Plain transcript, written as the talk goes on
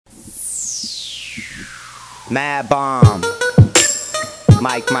MADBOMB,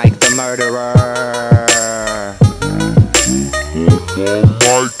 Mike the murderer.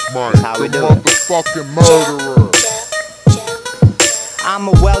 Mike, how we the do motherfucking murderer. I'm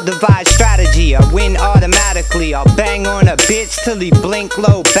a well-devised strategy, I win automatically. I'll bang on a bitch till he blink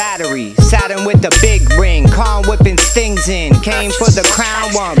low battery. Satin with the big ring, calm whipping stings in. Came for the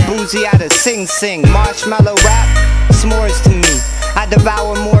crown, one boozy out of Sing Sing. Marshmallow rap, s'mores to me. I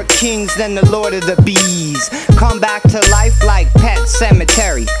devour more kings than the Lord of the Bees. Come back to life like Pet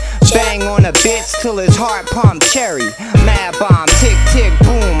Cemetery. Bang on a bitch till his heart pump cherry. MADBOMB, tick tick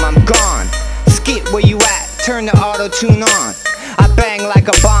boom, I'm gone. Skit where you at, turn the auto-tune on. I bang like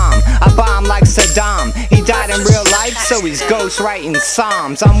a bomb, I bomb like Saddam. He died in real life, so he's ghost writing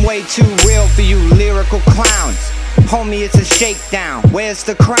psalms. I'm way too real for you lyrical clowns. Homie, it's a shakedown, where's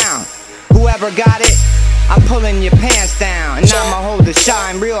the crown? Whoever got it, I'm pulling your pants down. And I'ma hold the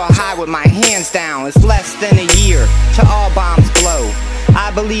shine real high with my hands down. It's less than a year till all bombs blow.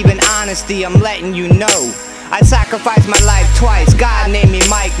 I believe in honesty, I'm letting you know. I sacrificed my life twice, God named me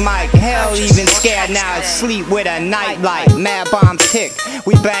Mike. Hell, even scared now I sleep with a nightlight. MADBOMB tick,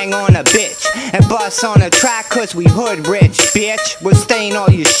 we bang on a bitch and bust on a track cause we hood rich, bitch. We'll stain all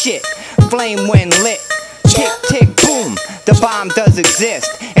your shit, flame when lit. Tick tick boom, the bomb does exist,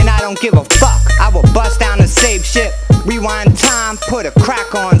 and I don't give a fuck. I will bust down a safe ship, rewind time, put a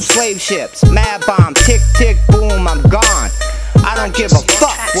crack on slave ships. MADBOMB tick tick boom, I'm gone. I don't give a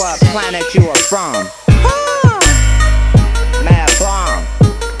fuck what planet you are from. MADBOMB.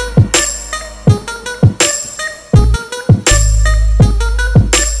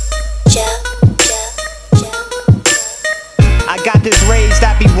 I got this rage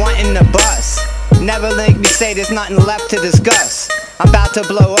that be wanting to bust. Never make me say there's nothing left to discuss. I'm about to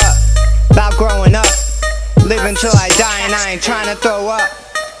blow up, about growing up. Live until I die and I ain't trying to throw up.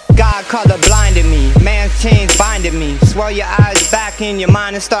 God color blinded me, man's chains binding me. Swirl your eyes back in your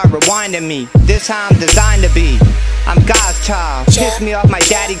mind and start rewinding me. This how I'm designed to be, I'm God's child. Piss me off, my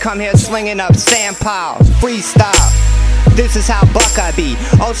daddy come here slinging up sand piles. Freestyle, this is how buck I be.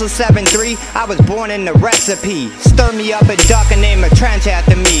 Also 7'3", I was born in the recipe. Stir me up a duck and name a trench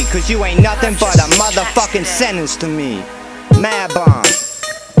after me, cause you ain't nothing but a motherfucking sentence to me.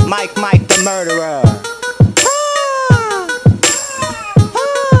 MADBOMB, Mike the murderer.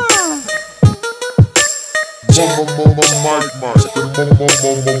 Mike, the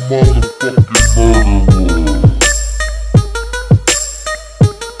motherfucking murderer.